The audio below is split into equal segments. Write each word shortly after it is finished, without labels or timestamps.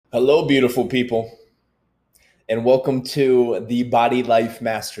Hello, beautiful people, and welcome to the Body Life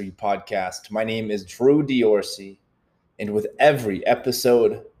Mastery Podcast. My name is Drew Diorsi, and with every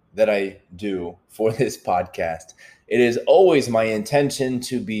episode that I do for this podcast, it is always my intention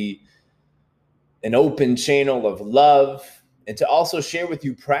to be an open channel of love and to also share with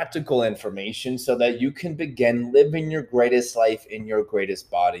you practical information so that you can begin living your greatest life in your greatest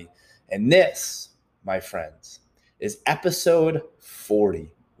body. And this, my friends, is episode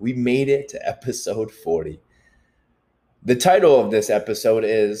 40. We made it to episode 40. The title of this episode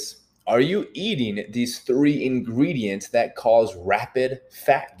is, Are you eating these three ingredients that cause rapid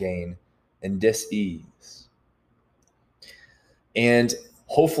fat gain and dis-ease? And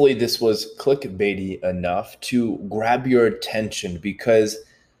hopefully this was clickbaity enough to grab your attention, because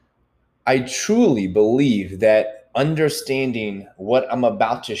I truly believe that understanding what I'm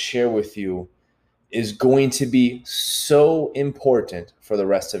about to share with you is going to be so important for the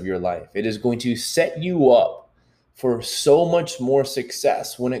rest of your life. It is going to set you up for so much more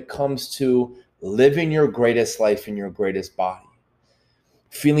success when it comes to living your greatest life in your greatest body,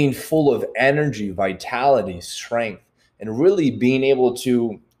 feeling full of energy, vitality, strength, and really being able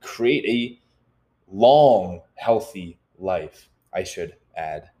to create a long, healthy life, I should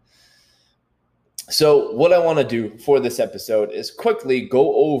add. So, what I want to do for this episode is quickly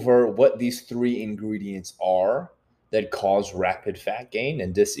go over what these three ingredients are that cause rapid fat gain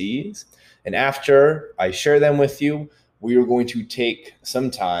and dis-ease. And after I share them with you, we are going to take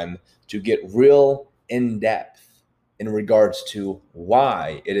some time to get real in depth in regards to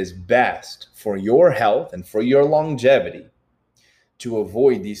why it is best for your health and for your longevity to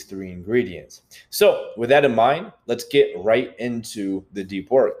avoid these three ingredients. So, with that in mind, let's get right into the deep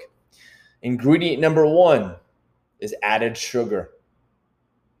work. Ingredient number one is added sugar.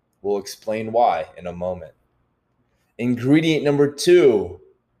 We'll explain why in a moment. Ingredient number two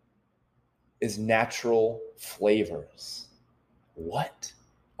is natural flavors. What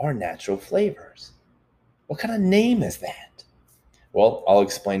are natural flavors? What kind of name is that? Well, I'll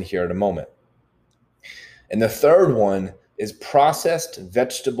explain here in a moment. And the third one is processed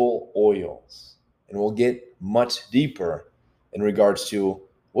vegetable oils. And we'll get much deeper in regards to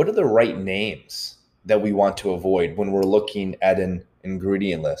what are the right names that we want to avoid when we're looking at an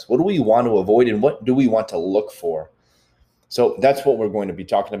ingredient list. What do we want to avoid and what do we want to look for? So that's what we're going to be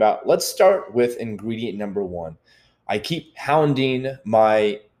talking about. Let's start with ingredient number one. I keep hounding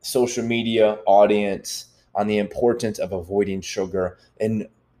my social media audience on the importance of avoiding sugar. And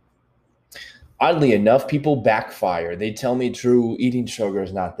oddly enough, people backfire. They tell me, Drew, eating sugar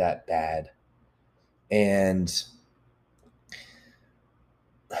is not that bad. And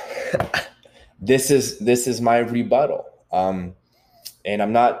this is my rebuttal. And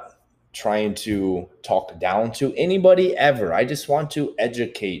I'm not trying to talk down to anybody ever. I just want to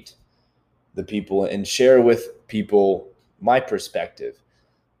educate the people and share with people my perspective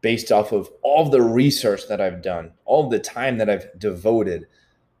based off of all the research that I've done, all the time that I've devoted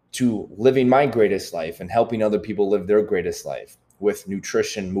to living my greatest life and helping other people live their greatest life with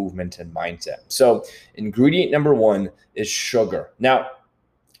nutrition, movement, and mindset. So ingredient number one is sugar. Now,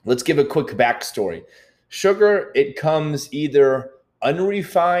 let's give a quick backstory. Sugar, it comes either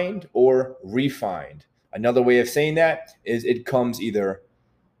unrefined or refined. Another way of saying that is it comes either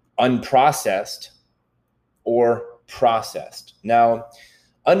unprocessed or processed. Now,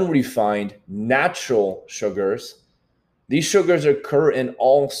 unrefined natural sugars, these sugars occur in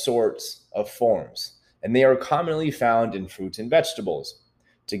all sorts of forms, and they are commonly found in fruits and vegetables.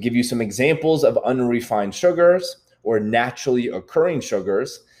 To give you some examples of unrefined sugars or naturally occurring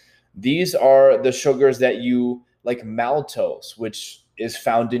sugars, these are the sugars that you like maltose, which is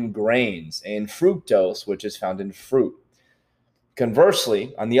found in grains, and fructose, which is found in fruit.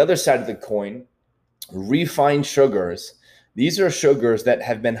 Conversely, on the other side of the coin, refined sugars, these are sugars that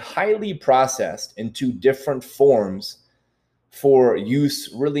have been highly processed into different forms for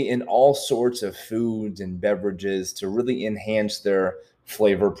use really in all sorts of foods and beverages to really enhance their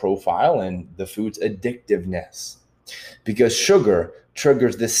flavor profile and the food's addictiveness. Because sugar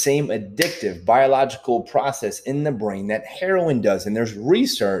triggers the same addictive biological process in the brain that heroin does. And there's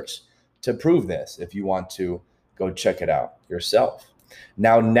research to prove this if you want to go check it out yourself.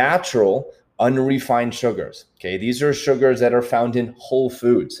 Now, natural unrefined sugars, okay, these are sugars that are found in whole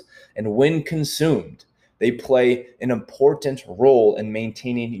foods. And when consumed, they play an important role in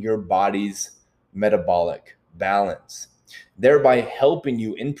maintaining your body's metabolic balance, thereby helping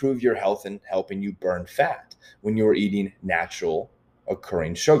you improve your health and helping you burn fat when you're eating natural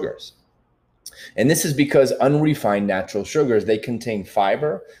occurring sugars. And this is because unrefined natural sugars, they contain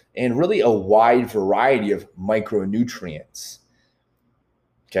fiber and really a wide variety of micronutrients.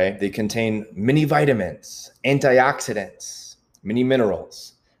 Okay, they contain many vitamins, antioxidants, many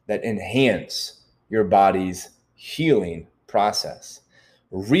minerals that enhance your body's healing process.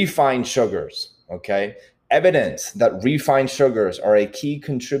 Refined sugars, okay? Evidence that refined sugars are a key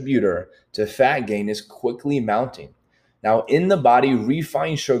contributor to fat gain is quickly mounting. Now, in the body,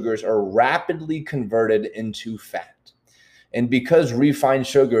 refined sugars are rapidly converted into fat. And because refined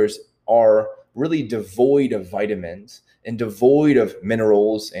sugars are really devoid of vitamins and devoid of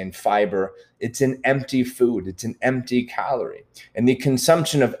minerals and fiber, it's an empty food. It's an empty calorie. And the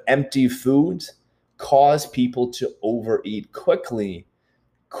consumption of empty foods cause people to overeat quickly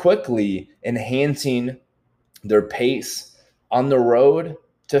enhancing their pace on the road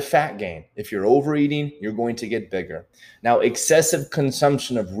to fat gain. If you're overeating, you're going to get bigger. Now, excessive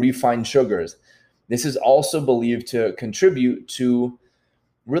consumption of refined sugars, this is also believed to contribute to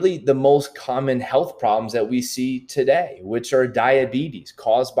really the most common health problems that we see today, which are diabetes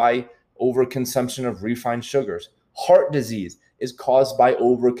caused by overconsumption of refined sugars. Heart disease is caused by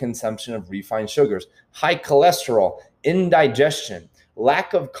overconsumption of refined sugars. High cholesterol, indigestion,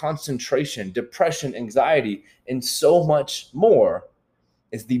 lack of concentration, depression, anxiety, and so much more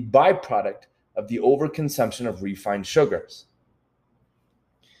is the byproduct of the overconsumption of refined sugars.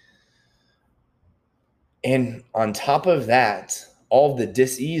 And on top of that, all of the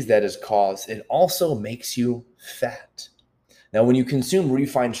dis-ease that is caused, it also makes you fat. Now, when you consume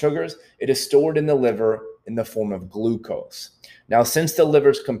refined sugars, it is stored in the liver in the form of glucose. Now, since the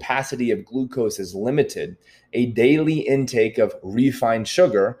liver's capacity of glucose is limited, a daily intake of refined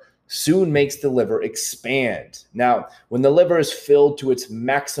sugar soon makes the liver expand. Now, when the liver is filled to its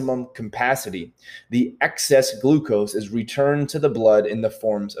maximum capacity, the excess glucose is returned to the blood in the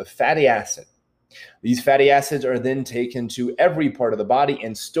forms of fatty acid. These fatty acids are then taken to every part of the body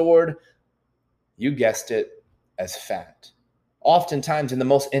and stored, you guessed it, as fat. Oftentimes in the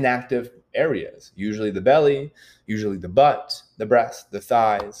most inactive areas, usually the belly, usually the butt, the breast, the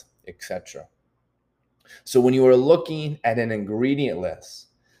thighs, etc. So when you are looking at an ingredient list,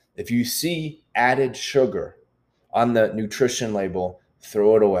 if you see added sugar on the nutrition label,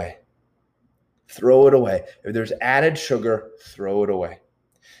 throw it away. Throw it away. If there's added sugar, throw it away.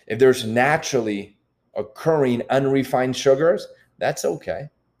 If there's naturally occurring unrefined sugars, that's okay.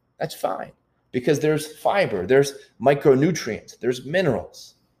 That's fine. Because there's fiber, there's micronutrients, there's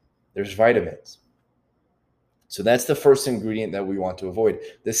minerals, there's vitamins. So that's the first ingredient that we want to avoid.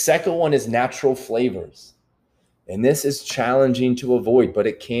 The second one is natural flavors. And this is challenging to avoid, but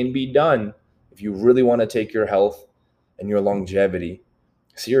it can be done if you really want to take your health and your longevity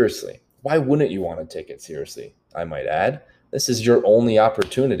seriously. Why wouldn't you want to take it seriously? I might add, this is your only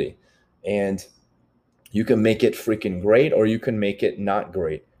opportunity. And you can make it freaking great or you can make it not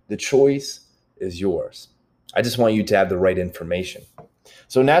great. The choice is yours. I just want you to have the right information.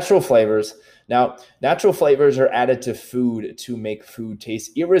 So natural flavors. Now, natural flavors are added to food to make food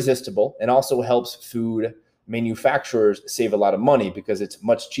taste irresistible and also helps food manufacturers save a lot of money because it's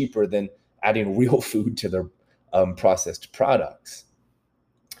much cheaper than adding real food to their processed products.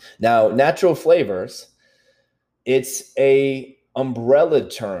 Now, natural flavors, it's a umbrella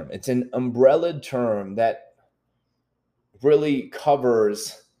term. It's an umbrella term that really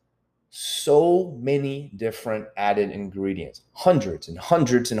covers so many different added ingredients. Hundreds and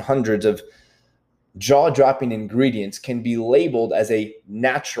hundreds and hundreds of jaw-dropping ingredients can be labeled as a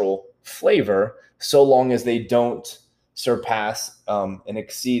natural flavor so long as they don't surpass and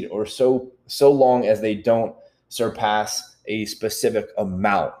exceed, or so long as they don't surpass a specific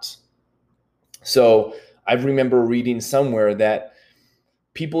amount. So I remember reading somewhere that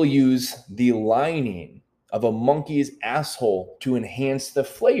people use the lining of a monkey's asshole to enhance the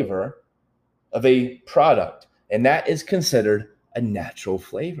flavor of a product, and that is considered a natural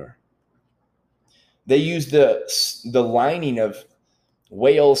flavor. They use the lining of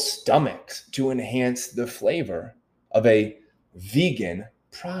whale stomachs to enhance the flavor of a vegan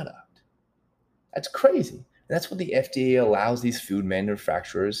product. That's crazy. That's what the FDA allows these food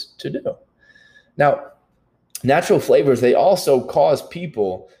manufacturers to do. Now, natural flavors, they also cause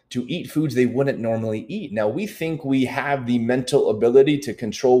people to eat foods they wouldn't normally eat. Now, we think we have the mental ability to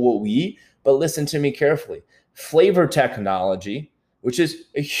control what we eat, but listen to me carefully. Flavor technology, which is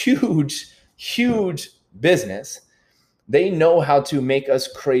a huge, huge business, they know how to make us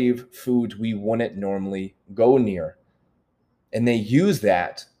crave foods we wouldn't normally go near. And they use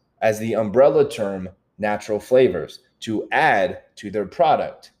that as the umbrella term, natural flavors, to add to their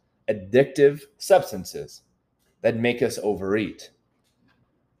product addictive substances that make us overeat.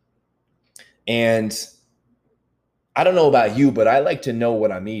 And I don't know about you, but I like to know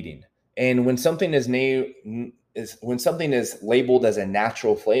what I'm eating. And when something is when something is labeled as a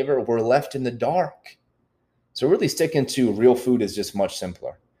natural flavor, we're left in the dark. So really sticking to real food is just much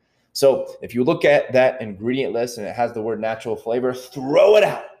simpler. So if you look at that ingredient list and it has the word natural flavor, throw it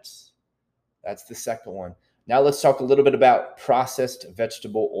out. That's the second one. Now let's talk a little bit about processed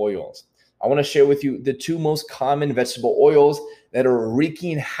vegetable oils. I want to share with you the two most common vegetable oils that are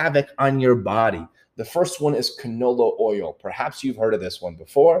wreaking havoc on your body. The first one is canola oil. Perhaps you've heard of this one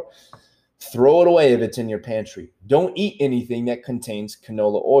before. Throw it away if it's in your pantry. Don't eat anything that contains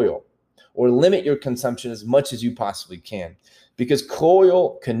canola oil, or limit your consumption as much as you possibly can. Because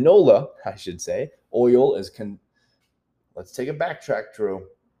canola, I should say, oil is, let's take a backtrack, Drew.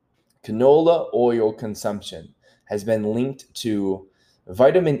 Canola oil consumption has been linked to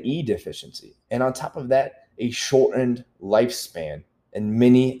vitamin E deficiency. And on top of that, a shortened lifespan in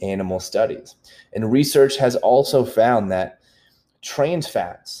many animal studies. And research has also found that trans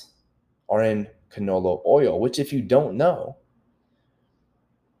fats are in canola oil, which if you don't know,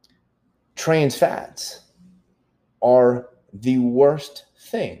 trans fats are the worst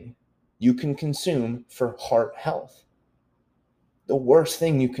thing you can consume for heart health. The worst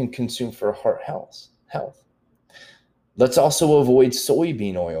thing you can consume for heart health. Let's also avoid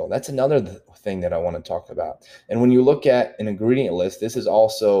soybean oil. That's another thing that I want to talk about. And when you look at an ingredient list, this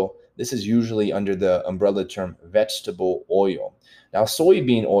is usually under the umbrella term vegetable oil. Now,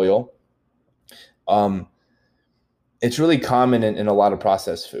 soybean oil, it's really common in a lot of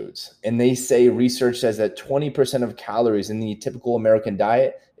processed foods. And they say, research says that 20% of calories in the typical American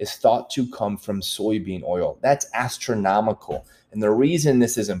diet is thought to come from soybean oil. That's astronomical. And the reason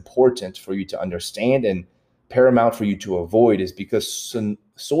this is important for you to understand and paramount for you to avoid is because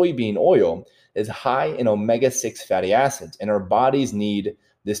soybean oil is high in omega-6 fatty acids, and our bodies need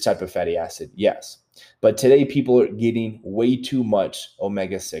this type of fatty acid, yes. But today people are getting way too much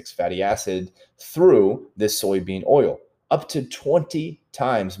omega-6 fatty acid through this soybean oil, up to 20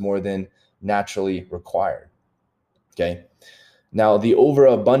 times more than naturally required. Okay. Now, the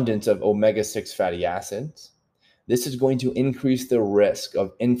overabundance of omega-6 fatty acids, this is going to increase the risk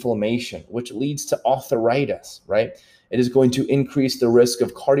of inflammation, which leads to arthritis, right? It is going to increase the risk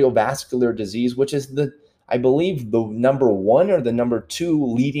of cardiovascular disease, which is I believe the number 1 or the number 2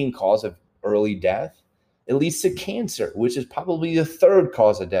 leading cause of early death. It leads to cancer, which is probably the 3rd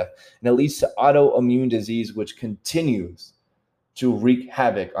cause of death. And it leads to autoimmune disease, which continues to wreak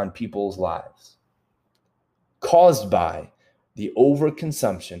havoc on people's lives, caused by the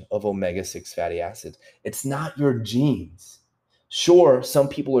overconsumption of omega-6 fatty acids. It's not your genes. Sure, some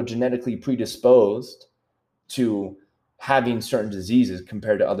people are genetically predisposed to having certain diseases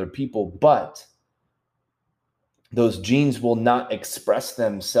compared to other people, but those genes will not express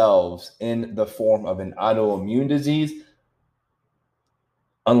themselves in the form of an autoimmune disease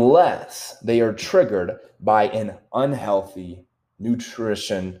unless they are triggered by an unhealthy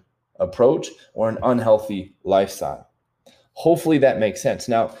nutrition approach or an unhealthy lifestyle. Hopefully that makes sense.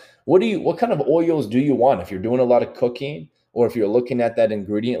 Now, what kind of oils do you want if you're doing a lot of cooking or if you're looking at that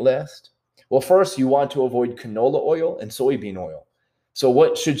ingredient list? Well, first, you want to avoid canola oil and soybean oil. So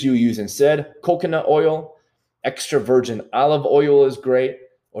what should you use instead? Coconut oil, extra virgin olive oil is great.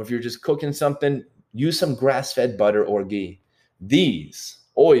 Or if you're just cooking something, use some grass-fed butter or ghee. These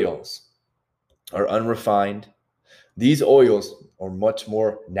oils are unrefined. These oils are much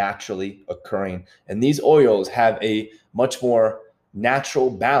more naturally occurring. And these oils have a much more natural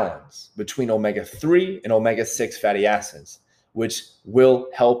balance between omega-3 and omega-6 fatty acids, which will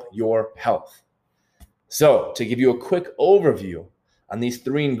help your health. So to give you a quick overview on these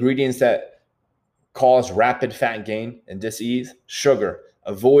 3 ingredients that cause rapid fat gain and disease: sugar,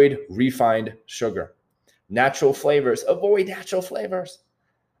 avoid refined sugar; natural flavors, avoid natural flavors;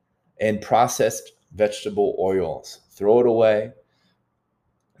 and processed vegetable oils, throw it away.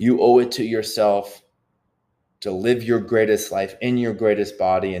 You owe it to yourself to live your greatest life in your greatest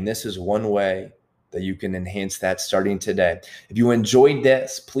body. And this is one way that you can enhance that starting today. If you enjoyed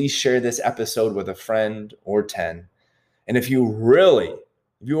this, please share this episode with a friend or 10. And if you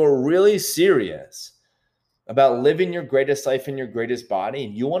are really serious about living your greatest life in your greatest body,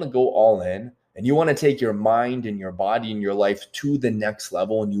 and you want to go all in, and you want to take your mind and your body and your life to the next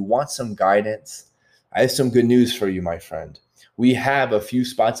level, and you want some guidance, I have some good news for you, my friend. We have a few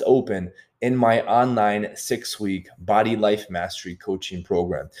spots open in my online 6-week Body Life Mastery coaching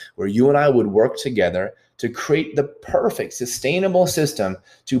program, where you and I would work together to create the perfect sustainable system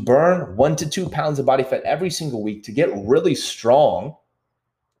to burn 1 to 2 pounds of body fat every single week, to get really strong,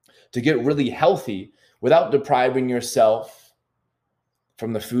 to get really healthy without depriving yourself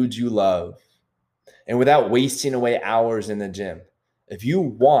from the foods you love and without wasting away hours in the gym. If you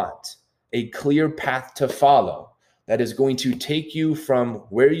want a clear path to follow that is going to take you from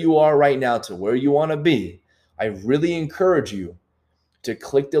where you are right now to where you want to be, I really encourage you to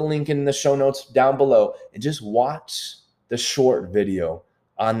click the link in the show notes down below and just watch the short video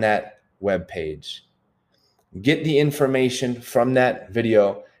on that webpage. Get the information from that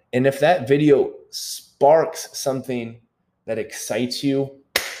video. And if that video sparks something that excites you,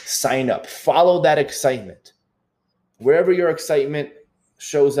 sign up. Follow that excitement. Wherever your excitement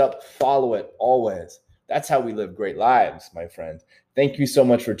shows up, follow it always. That's how we live great lives, my friends. Thank you so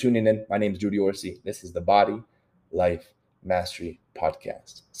much for tuning in. My name is Judy Orsi. This is the Body Life Mastery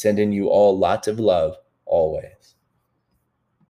Podcast. Sending you all lots of love always.